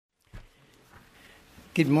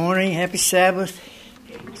Good morning. Happy Sabbath.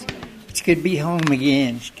 It's good to be home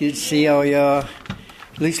again. It's good to see all y'all.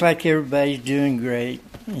 Looks like everybody's doing great.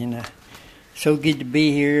 So good to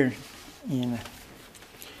be here.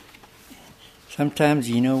 Sometimes,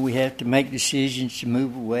 we have to make decisions to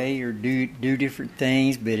move away or do different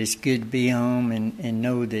things, but it's good to be home and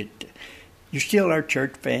know that you're still our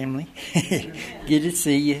church family. Good to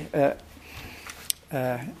see you.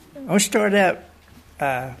 I'll start out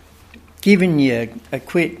giving you a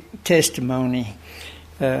quick testimony.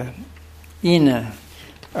 In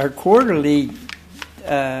our quarterly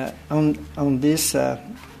on this at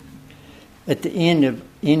the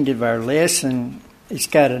end of our lesson, it's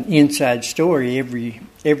got an inside story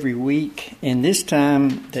every week, and this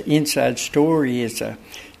time the inside story is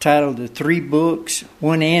titled "The 3 Books,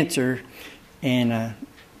 1 Answer," and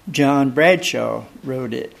John Bradshaw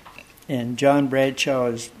wrote it. And John Bradshaw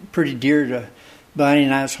is pretty dear to Bonnie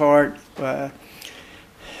and I's heart.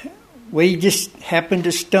 We just happened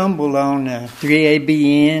to stumble on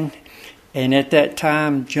 3ABN, and at that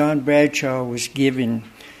time, John Bradshaw was giving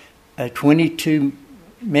 22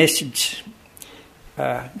 message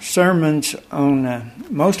sermons on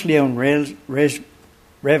mostly on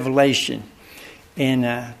Revelation,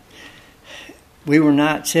 and we were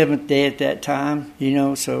not Seventh Day at that time,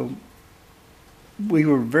 so we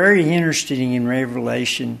were very interested in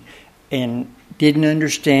Revelation and didn't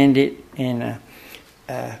understand it, and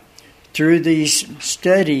through these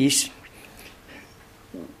studies,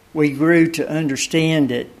 we grew to understand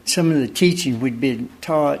that some of the teaching we'd been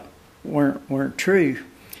taught weren't true.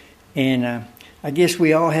 And I guess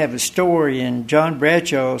we all have a story, and John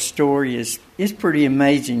Bradshaw's story is pretty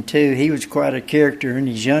amazing too. He was quite a character in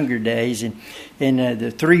his younger days, and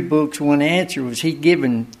the 3 books, 1 answer was he'd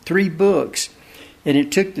given 3 books, and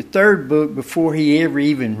it took the 3rd book before he ever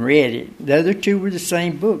even read it. The other 2 were the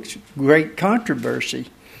same books. Great controversy.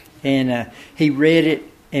 And he read it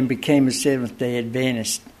and became a Seventh-day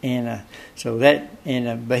Adventist, and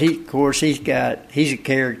but he, of course, he's a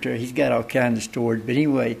character. He's got all kinds of stories. But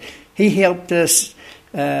anyway, he helped us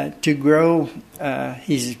to grow.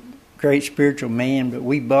 He's a great spiritual man. But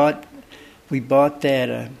we bought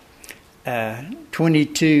that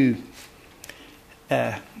 22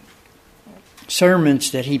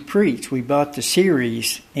 sermons that he preached. We bought the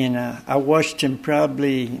series, and I watched him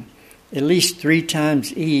probably at least 3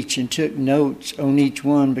 times each and took notes on each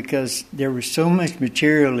one, because there was so much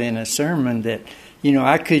material in a sermon that,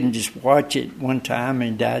 I couldn't just watch it one time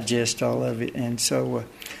and digest all of it. And so,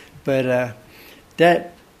 that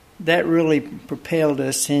really propelled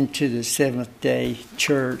us into the Seventh-day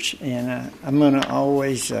Church. And I'm going to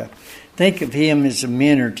always think of him as a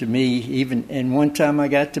mentor to me. And one time I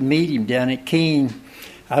got to meet him down at Keene.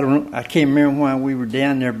 I can't remember why we were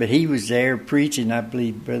down there, but he was there preaching. I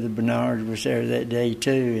believe Brother Bernard was there that day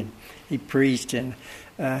too, and he preached. And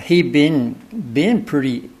he'd been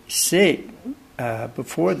pretty sick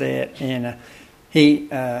before that, and he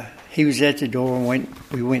was at the door. And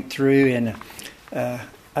we went through, and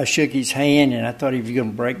I shook his hand, and I thought he was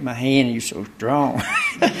going to break my hand. He was so strong.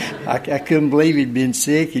 I couldn't believe he'd been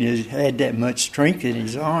sick, and he had that much strength in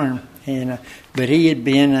his arm. And but he had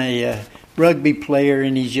been a rugby player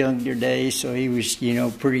in his younger days, so he was,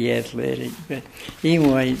 pretty athletic. But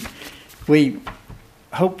anyway, we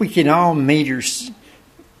hope we can all meet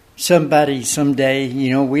somebody someday.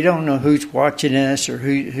 We don't know who's watching us or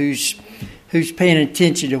who's paying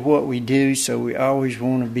attention to what we do, so we always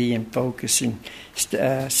want to be in focus and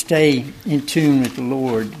stay in tune with the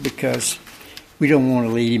Lord, because we don't want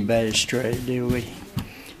to lead anybody astray, do we?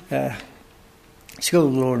 Let's go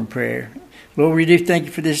to the Lord in prayer. Lord, we do thank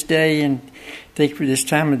you for this day, and thank you for this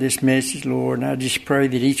time of this message, Lord. And I just pray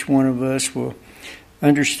that each one of us will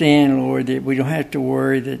understand, Lord, that we don't have to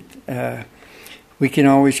worry, that we can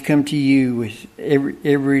always come to you with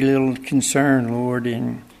every little concern, Lord,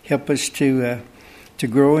 and help us to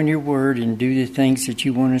grow in your word and do the things that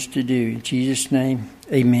you want us to do. In Jesus' name,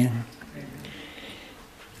 amen.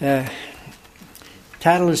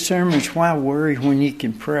 Title of the sermon is "Why Worry When You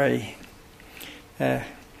Can Pray?"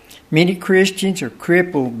 Many Christians are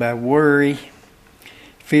crippled by worry.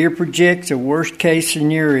 Fear projects a worst-case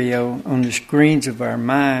scenario on the screens of our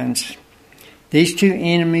minds. These 2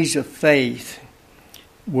 enemies of faith,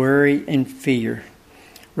 worry and fear,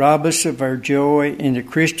 rob us of our joy in the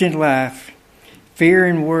Christian life. Fear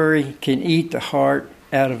and worry can eat the heart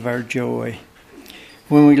out of our joy.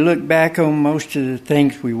 When we look back on most of the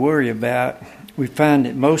things we worry about, we find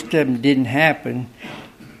that most of them didn't happen,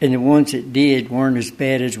 and the ones that did weren't as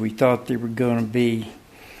bad as we thought they were going to be.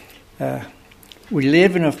 We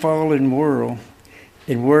live in a fallen world,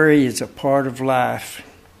 and worry is a part of life.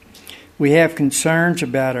 We have concerns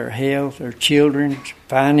about our health, our children,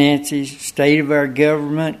 finances, state of our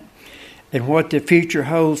government, and what the future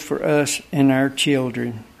holds for us and our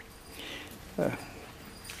children. The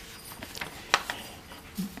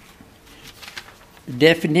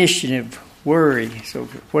definition of worry. So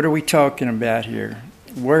what are we talking about here?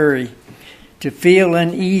 Worry. To feel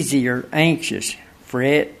uneasy or anxious,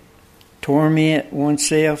 fret, torment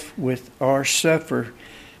oneself with or suffer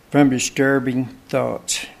from disturbing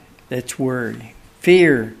thoughts. That's worry.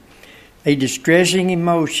 Fear, a distressing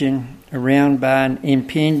emotion around by an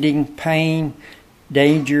impending pain,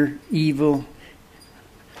 danger, evil,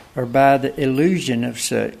 or by the illusion of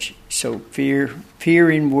such. So fear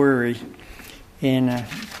and worry. And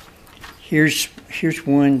here's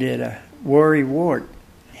one that worry wart.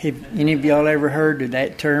 Have any of y'all ever heard of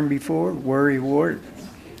that term before? Worry wart.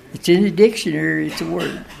 It's in the dictionary. It's a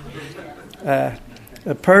word.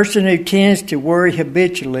 A person who tends to worry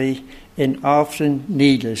habitually and often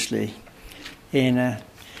needlessly. And I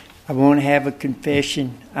want to have a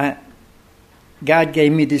confession. God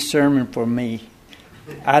gave me this sermon for me.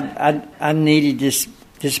 I needed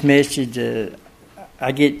this message.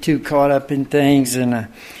 I get too caught up in things, and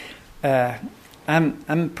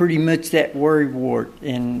I'm pretty much that worry wart.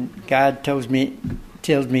 And God tells me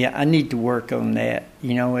I need to work on that.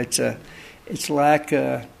 You know, it's like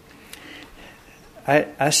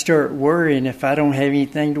I start worrying if I don't have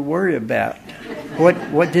anything to worry about.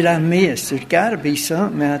 What did I miss? There's got to be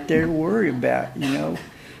something out there to worry about, you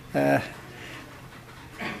know.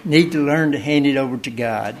 Need to learn to hand it over to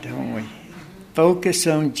God, don't we? Focus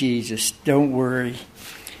on Jesus. Don't worry.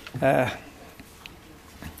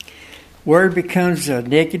 Worry becomes a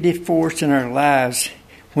negative force in our lives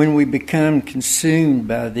when we become consumed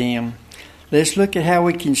by them. Let's look at how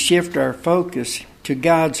we can shift our focus to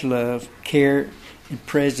God's love, care, and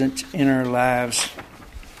presence in our lives.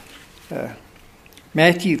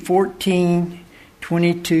 Matthew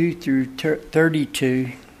 14:22 through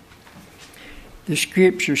 32. The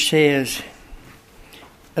scripture says,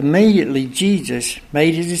 immediately Jesus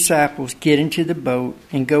made his disciples get into the boat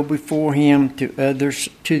and go before him to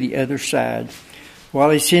the other side, while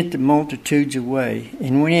he sent the multitudes away.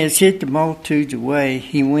 And when he had sent the multitudes away,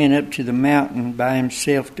 he went up to the mountain by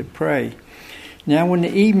himself to pray. Now when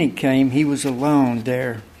the evening came, he was alone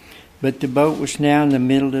there, but the boat was now in the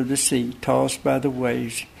middle of the sea, tossed by the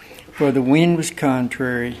waves, for the wind was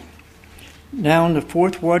contrary. Now on the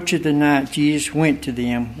fourth watch of the night, Jesus went to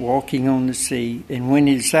them, walking on the sea. And when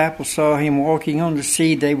the disciples saw him walking on the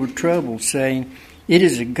sea, they were troubled, saying, "It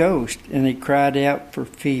is a ghost," and they cried out for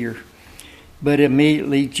fear. But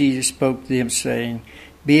immediately Jesus spoke to them, saying,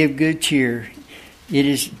 "Be of good cheer. It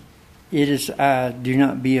is I. Do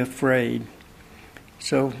not be afraid."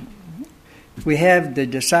 So we have the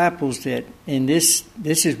disciples that, and this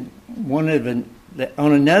is one of the,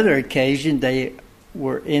 on another occasion they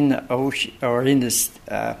were in the ocean or in the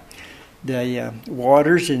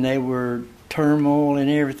waters, and they were turmoil and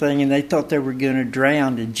everything, and they thought they were going to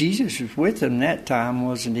drown. And Jesus was with them that time,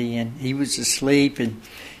 wasn't he? And he was asleep, and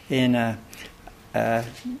I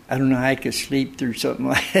don't know how he could sleep through something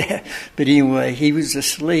like that. But anyway, he was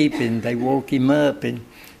asleep, and they woke him up and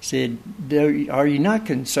said, "Are you not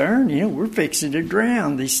concerned? You know, we're fixing to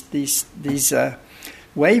drown. These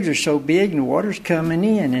waves are so big and the water's coming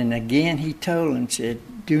in." And again he told them, said,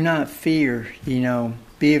 "Do not fear, you know,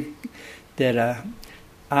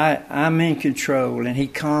 I'm in control." And he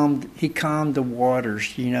calmed the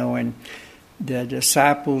waters, you know, and the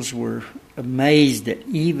disciples were amazed that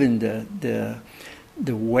even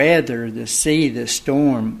the weather, the sea, the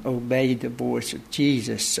storm obeyed the voice of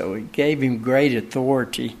Jesus. So it gave him great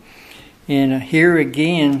authority. And here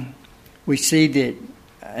again we see that,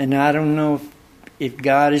 and I don't know if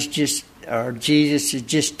God is just, or Jesus is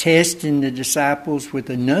just testing the disciples with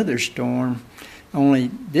another storm, only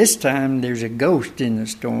this time there's a ghost in the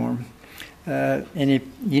storm. And if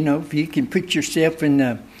you can put yourself in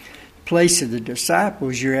the place of the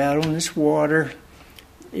disciples, you're out on this water.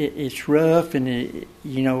 It's rough, and they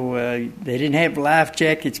didn't have life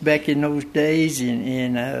jackets back in those days,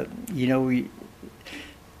 and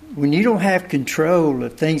when you don't have control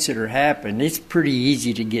of things that are happening, it's pretty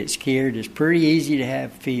easy to get scared. It's pretty easy to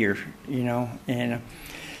have fear, you know. And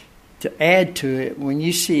to add to it, when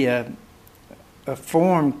you see a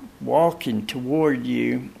form walking toward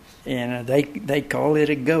you, and they call it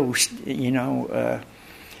a ghost, you know,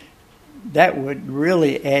 that would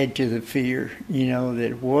really add to the fear, you know,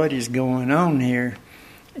 that what is going on here.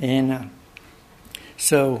 And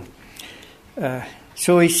so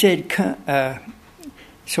he said,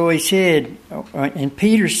 and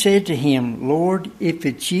Peter said to him, "Lord, if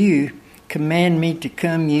it's you, command me to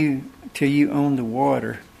come to you on the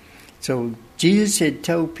water. So Jesus had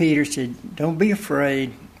told Peter, said, don't be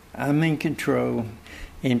afraid. I'm in control.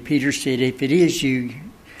 And Peter said, if it is you,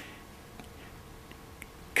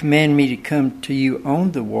 command me to come to you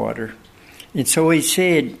on the water. And so he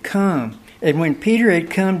said, come. And when Peter had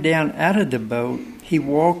come down out of the boat, he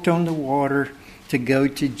walked on the water to go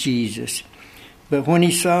to Jesus. But when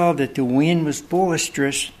he saw that the wind was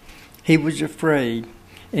boisterous, he was afraid,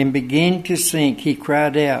 and beginning to sink, he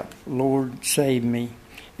cried out, Lord, save me.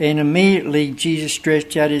 And immediately Jesus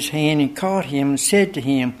stretched out his hand and caught him and said to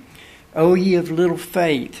him, O ye of little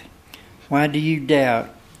faith, why do you doubt?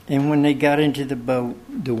 And when they got into the boat,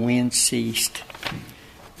 the wind ceased.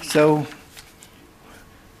 So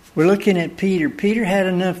we're looking at Peter. Peter had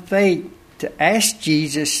enough faith to ask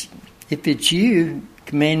Jesus, if it's you,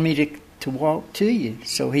 command me to walk to you.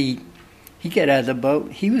 So he got out of the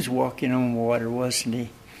boat. He was walking on water, wasn't he?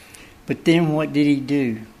 But then what did he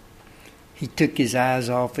do? He took his eyes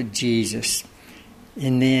off of Jesus,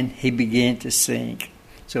 and then he began to sink.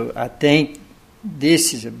 So I think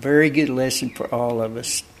this is a very good lesson for all of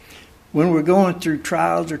us. When we're going through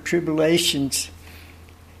trials or tribulations,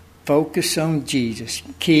 focus on Jesus.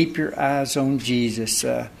 Keep your eyes on Jesus.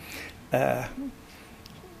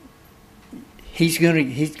 He's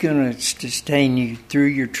gonna sustain you through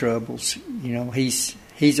your troubles. You know, He's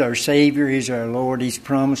our Savior. He's our Lord. He's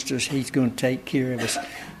promised us He's going to take care of us.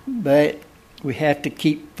 But we have to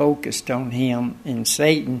keep focused on Him. And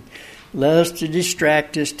Satan loves to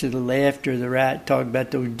distract us to the left or the right. Talk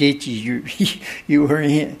about those ditches you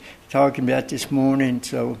were talking about this morning.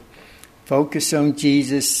 So focus on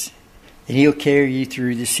Jesus, and He'll carry you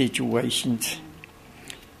through the situations.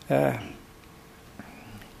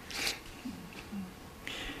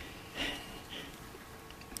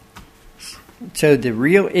 So the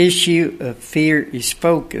real issue of fear is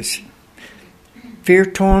focus. Fear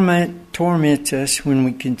torments us when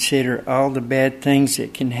we consider all the bad things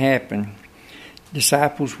that can happen.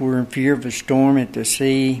 Disciples were in fear of a storm at the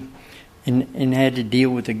sea and had to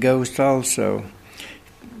deal with a ghost also.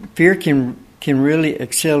 Fear can really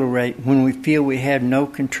accelerate when we feel we have no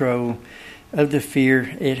control of the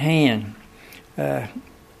fear at hand.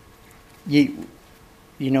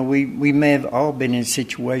 You know, we may have all been in a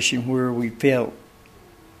situation where we felt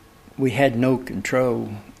we had no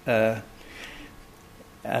control. I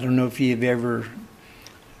don't know if you've ever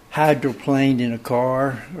hydroplaned in a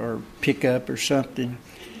car or pickup or something.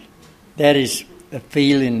 That is a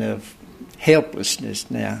feeling of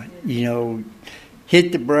helplessness now. You know,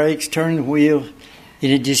 hit the brakes, turn the wheel,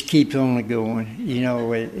 and it just keeps on going. You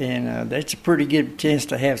know, and that's a pretty good chance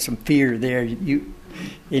to have some fear there.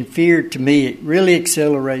 And fear, to me, it really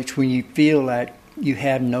accelerates when you feel like you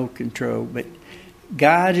have no control. But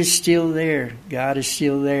God is still there. God is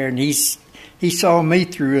still there, and He saw me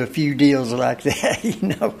through a few deals like that. You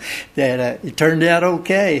know, that it turned out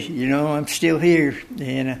okay. You know, I'm still here,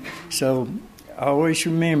 and so always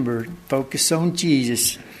remember, focus on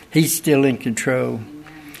Jesus. He's still in control.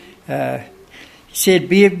 He said,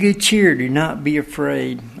 "Be of good cheer. Do not be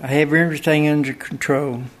afraid. I have everything under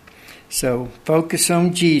control." So focus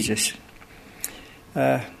on Jesus.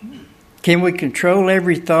 Can we control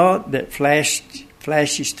every thought that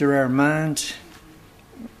flashes through our minds?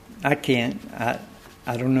 I can't. I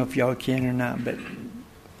don't know if y'all can or not, but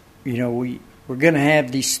you know, we're going to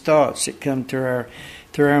have these thoughts that come through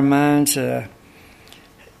our minds.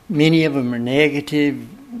 Many of them are negative,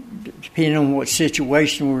 depending on what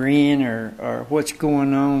situation we're in or what's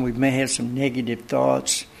going on. We may have some negative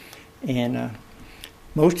thoughts, and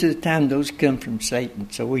most of the time, those come from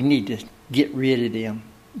Satan, so we need to get rid of them.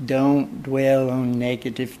 Don't dwell on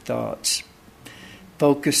negative thoughts.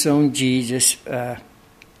 Focus on Jesus.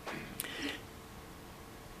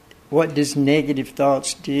 What does negative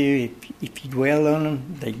thoughts do? If you dwell on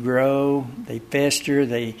them, they grow, they fester,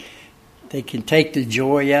 they can take the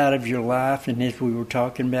joy out of your life. And as we were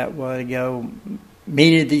talking about a while ago,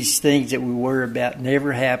 many of these things that we worry about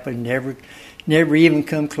never happen, never even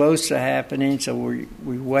come close to happening, so we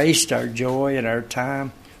waste our joy and our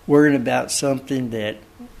time worrying about something that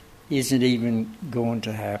isn't even going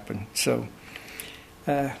to happen. So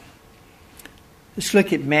let's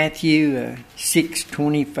look at Matthew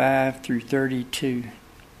 6:25 through 32.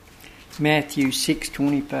 Matthew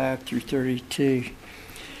 6:25 through 32.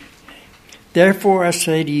 Therefore I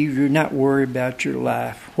say to you, do not worry about your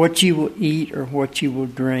life, what you will eat or what you will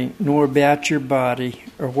drink, nor about your body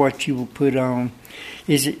or what you will put on.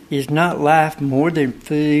 Is not life more than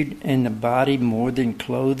food, and the body more than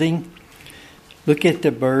clothing? Look at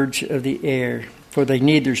the birds of the air, for they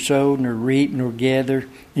neither sow nor reap nor gather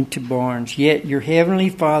into barns, yet your heavenly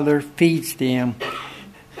Father feeds them.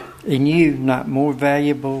 and you not more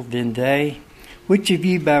valuable than they? Which of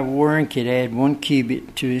you by worrying could add 1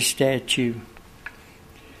 cubit to his stature?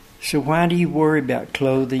 So why do you worry about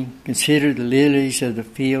clothing? Consider the lilies of the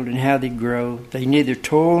field and how they grow. They neither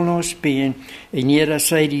toil nor spin, and yet I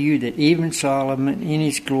say to you that even Solomon in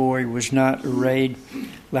his glory was not arrayed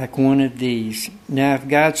like one of these. Now if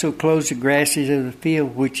God so clothes the grasses of the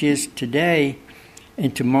field, which is today,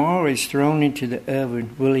 and tomorrow is thrown into the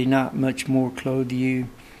oven, will he not much more clothe you,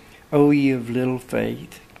 O ye of little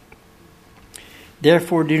faith?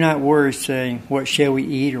 Therefore do not worry, saying, what shall we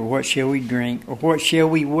eat, or what shall we drink, or what shall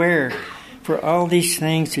we wear? For all these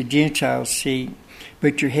things the Gentiles seek,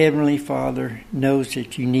 but your heavenly Father knows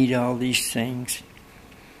that you need all these things.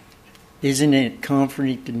 Isn't it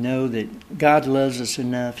comforting to know that God loves us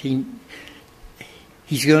enough? He's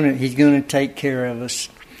gonna take care of us.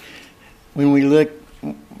 When we look,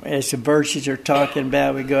 as the verses are talking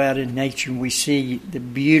about, we go out in nature and we see the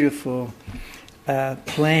beautiful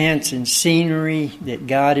plants and scenery that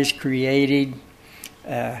God has created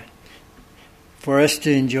for us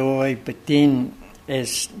to enjoy. But then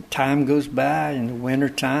as time goes by, in the winter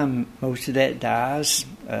time, most of that dies.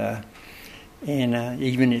 And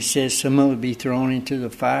even it says some of it will be thrown into the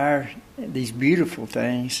fire, these beautiful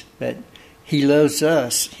things. But he loves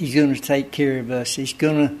us. He's going to take care of us. He's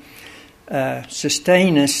going to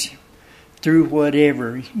sustain us through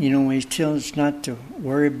whatever. He's telling us not to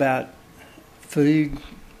worry about food,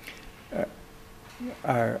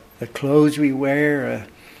 the clothes we wear.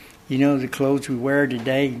 The clothes we wear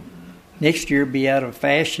today, next year will be out of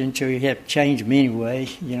fashion, so you have to change them anyway.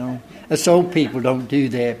 Us old people don't do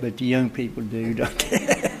that, but the young people do, don't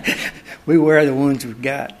they? We wear the ones we've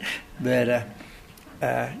got. But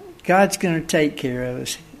God's going to take care of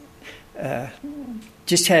us.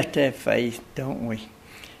 Just have to have faith, don't we?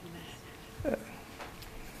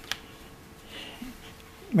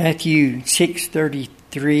 Matthew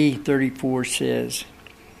 6:33-34 says,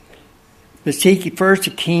 but seek ye first the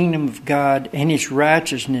kingdom of God and his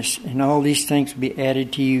righteousness, and all these things will be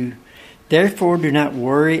added to you. Therefore do not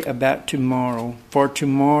worry about tomorrow, for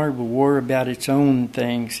tomorrow will worry about its own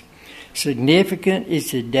things. Significant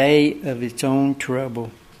is the day of its own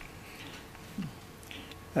trouble.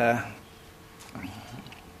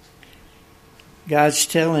 God's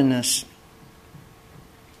telling us,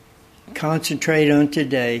 concentrate on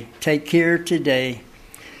today. Take care of today.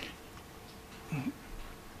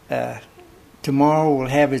 Tomorrow will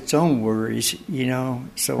have its own worries,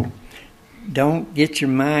 So don't get your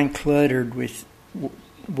mind cluttered with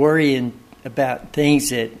worrying about things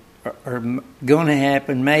that are going to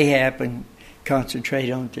happen, may happen.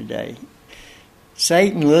 Concentrate on today.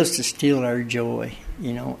 Satan loves to steal our joy,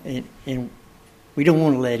 and we don't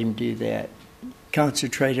want to let him do that.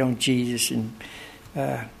 Concentrate on Jesus and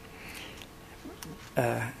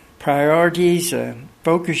priorities.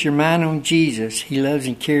 Focus your mind on Jesus. He loves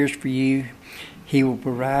and cares for you. He will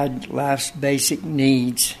provide life's basic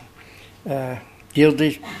needs. Deal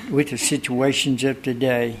with the situations of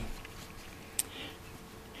today.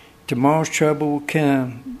 Tomorrow's trouble will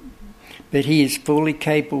come, but he is fully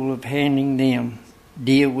capable of handling them.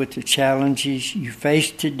 Deal with the challenges you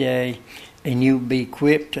face today, and you'll be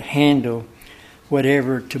equipped to handle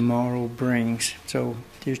whatever tomorrow brings. So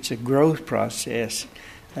it's a growth process.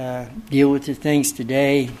 Deal with the things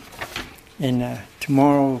today, and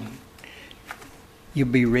tomorrow you'll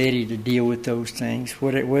be ready to deal with those things,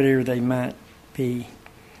 whatever they might be.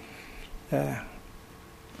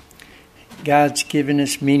 God's given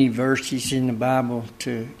us many verses in the Bible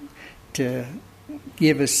to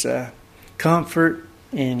give us comfort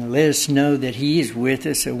and let us know that he is with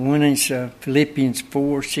us. One is Philippians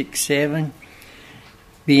 4:6-7.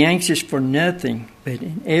 Be anxious for nothing, but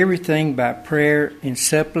in everything by prayer and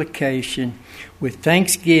supplication, with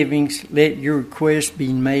thanksgivings, let your requests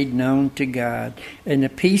be made known to God. And the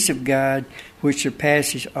peace of God, which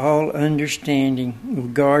surpasses all understanding, will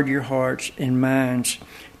guard your hearts and minds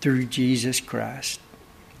through Jesus Christ.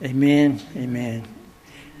 Amen. Amen.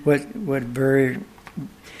 What very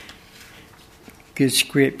good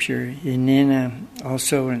scripture. And then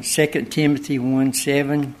also in 2 Timothy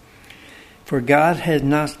 1:7, for God has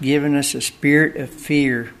not given us a spirit of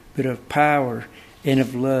fear, but of power and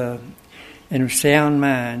of love and of sound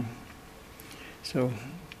mind. So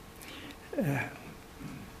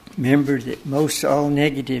remember that most all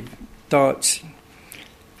negative thoughts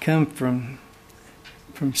come from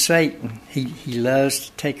Satan. He loves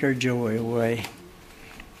to take our joy away.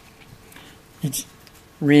 It's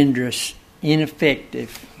render us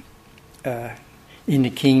ineffective in the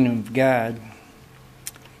kingdom of God.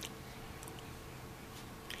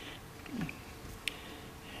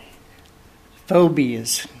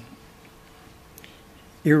 Phobias.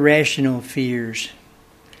 irrational fears.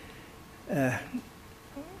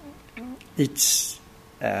 It's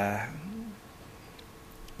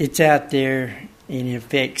out there and it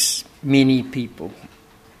affects many people.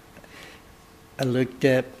 I looked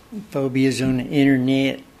up phobias on the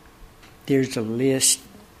internet. There's a list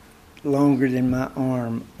longer than my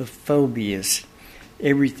arm of phobias.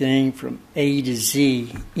 Everything from A to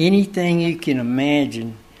Z. Anything you can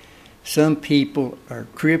imagine. Some people are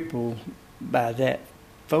crippled by that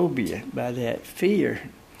phobia, by that fear,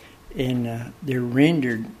 and they're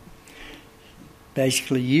rendered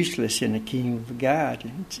basically useless in the kingdom of God,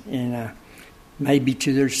 and maybe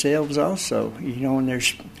to themselves also. And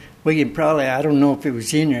we can probably, I don't know if it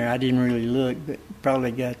was in there, I didn't really look, but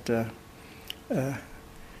probably got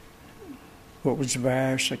what was the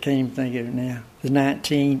virus? I can't even think of it now. The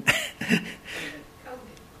 19.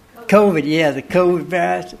 COVID, yeah, the COVID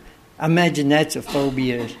virus. I imagine that's a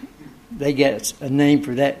phobia. They got a name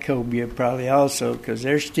for that phobia probably also, because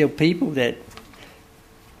there's still people that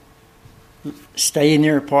stay in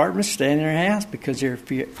their apartments, stay in their house because they're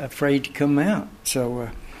afraid to come out. So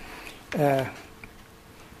a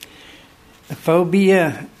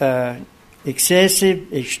phobia,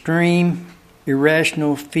 excessive, extreme,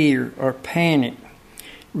 irrational fear or panic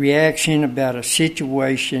reaction about a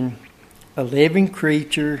situation, a living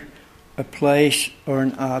creature, a place, or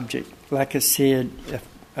an object. Like I said,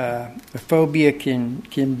 a phobia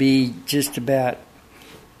can be just about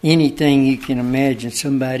anything you can imagine.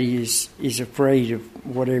 Somebody is afraid of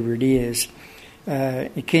whatever it is.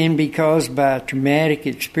 It can be caused by a traumatic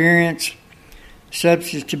experience,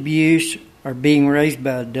 substance abuse, or being raised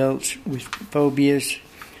by adults with phobias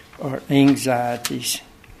or anxieties.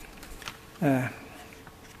 And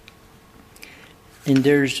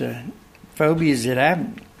there's phobias that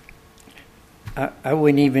I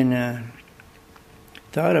wouldn't even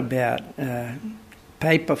thought about.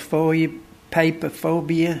 Papophobia,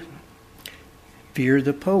 fear of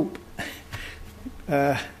the Pope.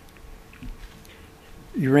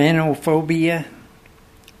 Uranophobia,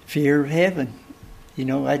 fear of heaven.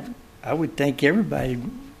 I would think everybody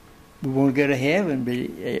would want to go to heaven, but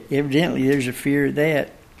evidently there's a fear of that.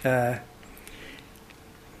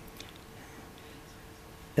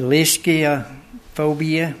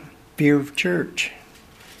 Elischophobia, fear of church.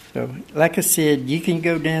 So, like I said, you can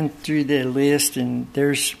go down through the list, and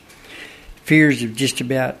there's fears of just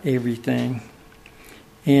about everything.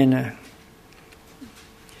 And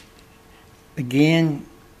again,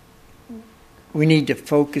 we need to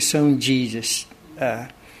focus on Jesus.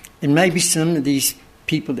 And maybe some of these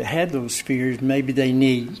people that have those fears, maybe they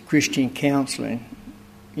need Christian counseling.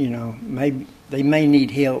 Maybe they may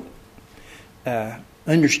need help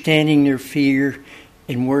understanding their fear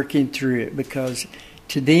and working through it, because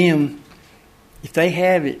to them, if they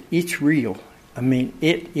have it, it's real. I mean,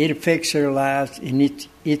 it affects their lives, and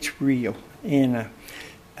it's real. And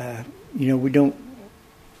we don't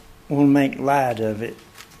want to make light of it,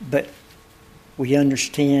 but we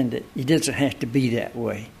understand that it doesn't have to be that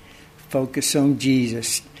way. Focus on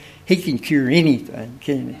Jesus. He can cure anything,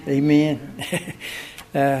 can he? Amen.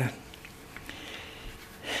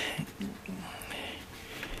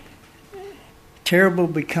 Terrible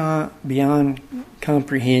beyond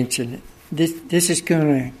comprehension. This is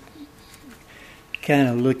going to kind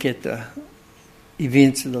of look at the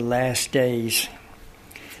events of the last days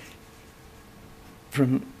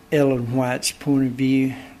from Ellen White's point of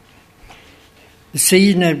view. The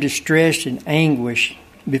season of distress and anguish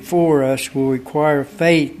before us will require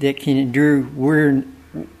faith that can endure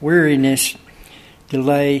weariness,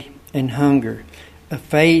 delay, and hunger. A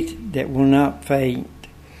faith that will not faint,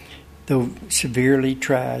 though severely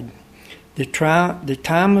tried. The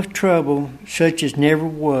time of trouble, such as never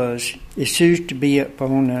was, is soon to be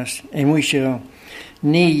upon us, and we shall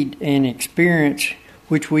need an experience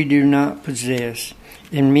which we do not possess,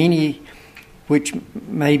 and many which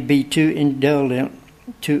may be too indolent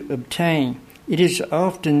to obtain. It is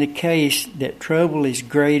often the case that trouble is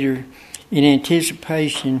greater in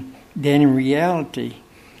anticipation than in reality,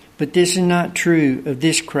 but this is not true of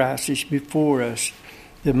this crisis before us.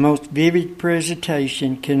 The most vivid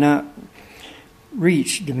presentation cannot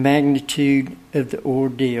reach the magnitude of the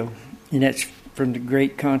ordeal. And that's from the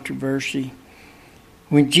Great Controversy.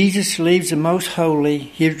 When Jesus leaves the most holy,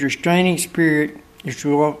 his restraining spirit is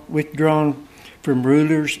withdrawn from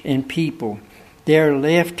rulers and people. They are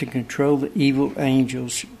left to control the evil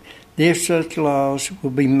angels. There such laws will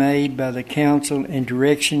be made by the counsel and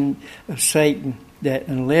direction of Satan, that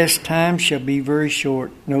unless time shall be very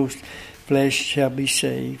short, no flesh shall be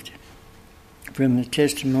saved. From the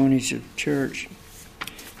Testimonies of the Church.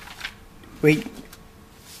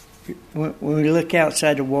 when we look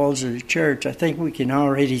outside the walls of the church, I think we can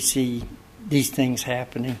already see these things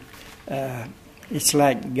happening. It's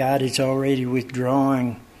like God is already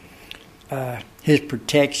withdrawing His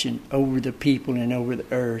protection over the people and over the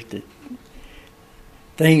earth. That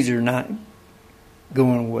things are not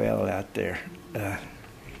going well out there.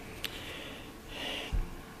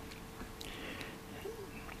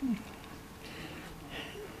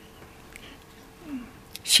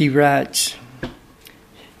 She writes,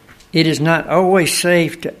 "It is not always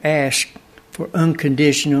safe to ask for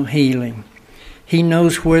unconditional healing. He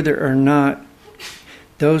knows whether or not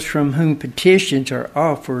those from whom petitions are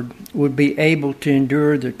offered would be able to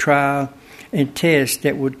endure the trial and test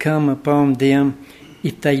that would come upon them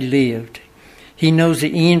if they lived. He knows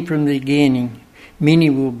the end from the beginning. Many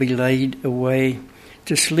will be laid away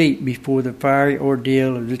to sleep before the fiery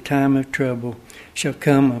ordeal of the time of trouble shall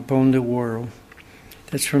come upon the world."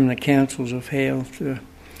 That's from the Councils of Health.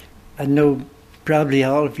 I know probably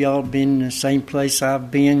all of y'all have been in the same place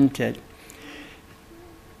I've been. That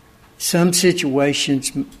some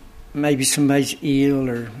situations, maybe somebody's ill,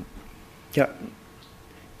 or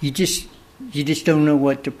you just don't know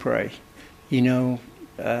what to pray.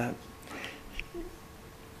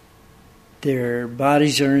 Their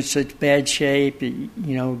bodies are in such bad shape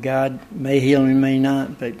that, God may heal and may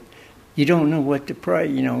not, but you don't know what to pray.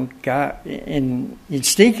 God, and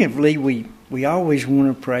instinctively we always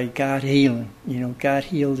want to pray, God heal him. God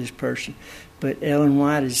heal this person. But Ellen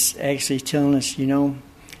White is actually telling us,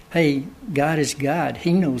 hey, God is God.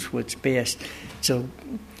 He knows what's best. So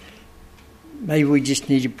maybe we just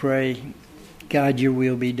need to pray, God, your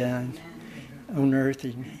will be done on earth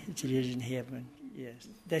as it is in heaven. Yes.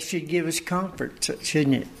 That should give us comfort,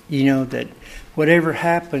 shouldn't it? That whatever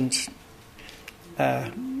happens,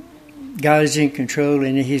 God is in control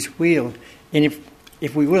and in His will. And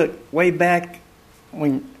if we look way back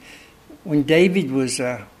when David was,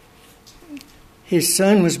 his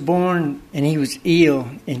son was born and he was ill,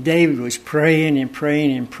 and David was praying and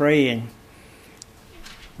praying and praying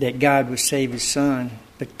that God would save his son.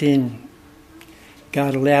 But then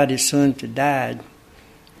God allowed his son to die.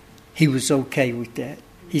 He was okay with that.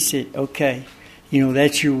 He said, okay,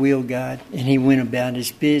 that's your will, God. And he went about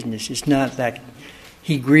his business. It's not like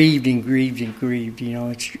he grieved and grieved and grieved.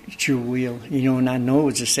 It's your will. And I know it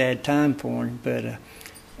was a sad time for him, but,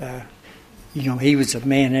 he was a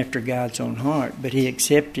man after God's own heart. But he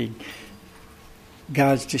accepted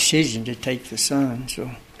God's decision to take the son. So,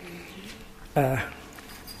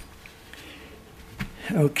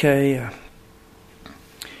 okay.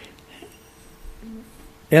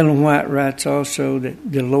 Ellen White writes also that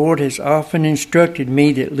the Lord has often instructed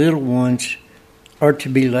me that little ones are to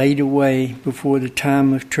be laid away before the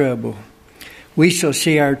time of trouble. We shall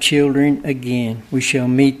see our children again. We shall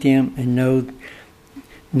meet them and know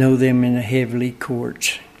them in the heavenly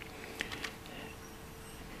courts.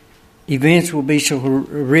 Events will be so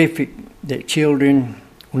horrific that children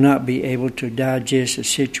will not be able to digest the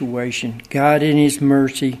situation. God in His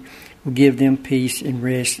mercy will give them peace and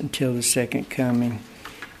rest until the second coming.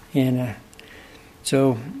 And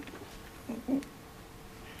so,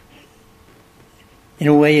 in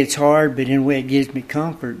a way it's hard, but in a way it gives me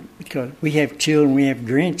comfort, because we have children, we have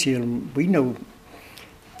grandchildren. We know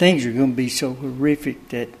things are going to be so horrific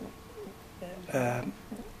that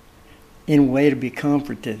in a way to be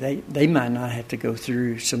comforted, they might not have to go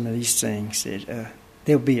through some of these things, that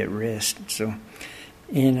they'll be at rest. So,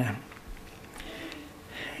 and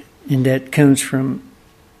that comes from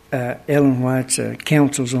Ellen White's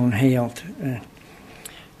Counsels on Health.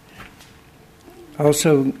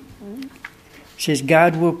 Also says,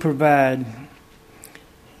 God will provide.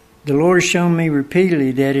 The Lord has shown me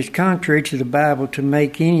repeatedly that it's contrary to the Bible to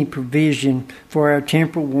make any provision for our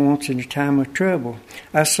temporal wants in a time of trouble.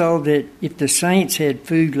 I saw that if the saints had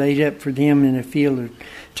food laid up for them in the field of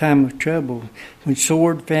time of trouble, when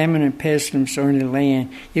sword, famine, and pestilence are in the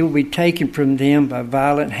land, it will be taken from them by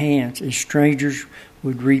violent hands, and strangers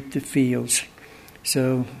would reap the fields.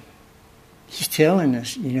 So He's telling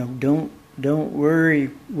us, don't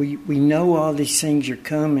worry. We know all these things are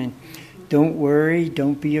coming. Don't worry.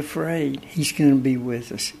 Don't be afraid. He's going to be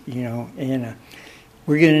with us, and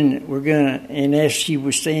we're gonna. And as she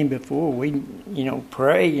was saying before, we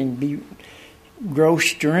pray and grow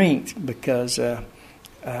strength, because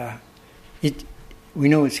we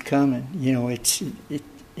know it's coming.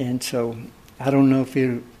 And so I don't know if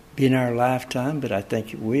it'll be in our lifetime, but I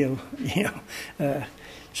think it will.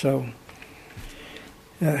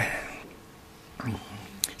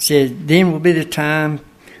 Said then will be the time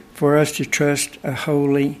for us to trust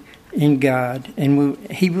wholly in God, and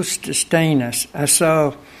He will sustain us. I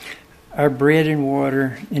saw our bread and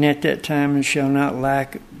water, and at that time and shall not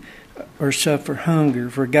lack or suffer hunger.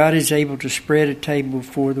 For God is able to spread a table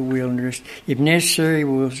before the wilderness. If necessary,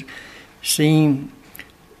 will send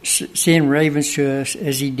ravens to us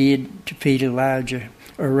as he did to feed Elijah,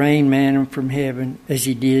 or rain manna from heaven as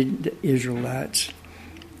he did the Israelites.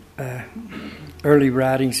 Early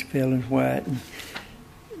writings of Ellen White.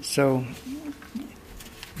 So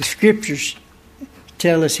the scriptures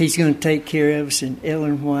tell us he's going to take care of us, and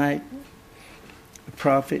Ellen White, the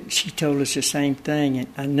prophet, she told us the same thing. And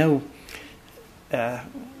I know a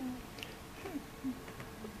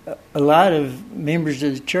lot of members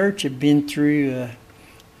of the church have been through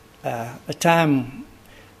a time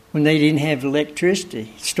when they didn't have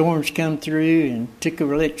electricity. Storms come through and took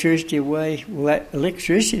our electricity away. Well, that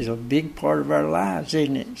electricity is a big part of our lives,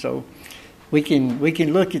 isn't it? So we can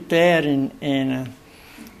look at that, and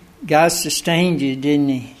God sustained you, didn't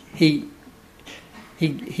he?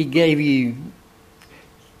 He gave you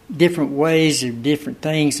different ways of different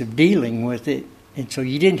things of dealing with it, and so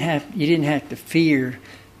you didn't have to fear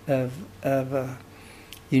of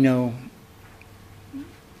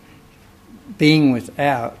being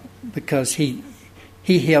without, because he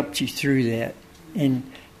helped you through that. And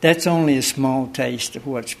that's only a small taste of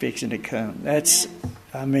what's fixing to come.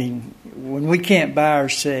 When we can't buy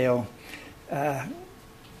ourselves,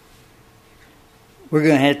 we're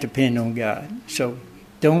going to have to depend on God. So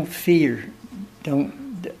don't fear, don't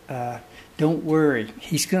worry.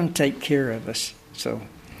 He's going to take care of us. So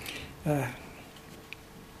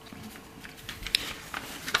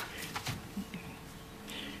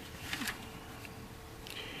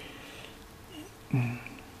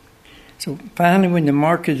So finally, when the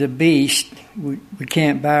mark of the beast, we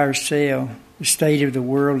can't buy or sell. The state of the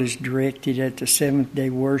world is directed at the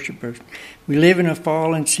seventh-day worshipers. We live in a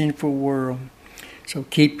fallen, sinful world. So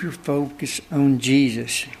keep your focus on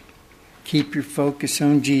Jesus. Keep your focus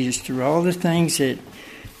on Jesus through all the things that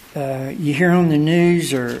you hear on the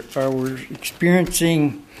news or we're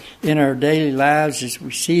experiencing in our daily lives, as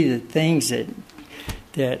we see the things that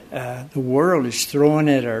the world is throwing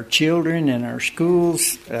at our children and our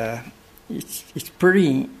schools. It's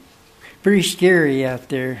pretty scary out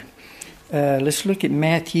there. Let's look at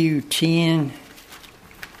Matthew 10,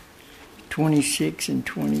 26 and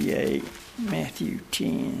 28. Matthew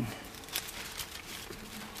 10.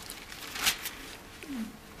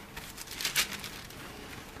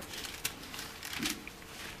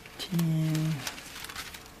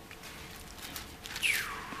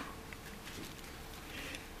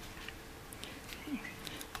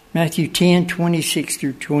 Matthew 10, 26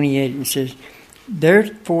 through 28, it says,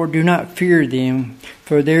 "Therefore do not fear them,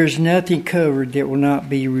 for there is nothing covered that will not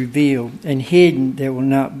be revealed, and hidden that will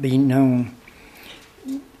not be known.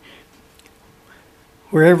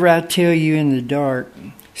 Wherever I tell you in the dark,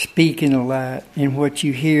 speak in the light, and what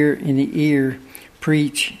you hear in the ear,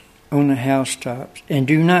 preach on the housetops. And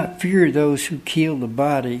do not fear those who kill the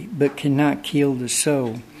body, but cannot kill the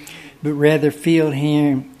soul, but rather fear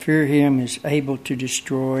him is able to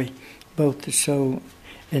destroy both the soul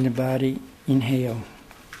and the body in hell."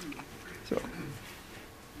 So,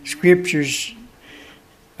 scriptures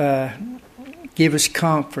give us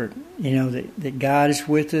comfort, that God is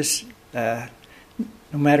with us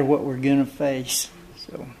no matter what we're going to face.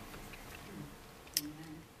 So,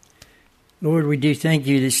 Lord, we do thank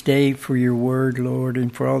you this day for your word, Lord,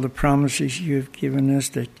 and for all the promises you have given us,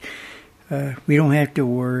 that we don't have to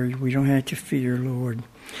worry, we don't have to fear, Lord.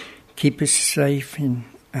 Keep us safe in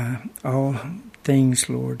all things,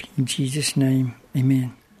 Lord. In Jesus' name,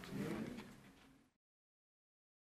 amen.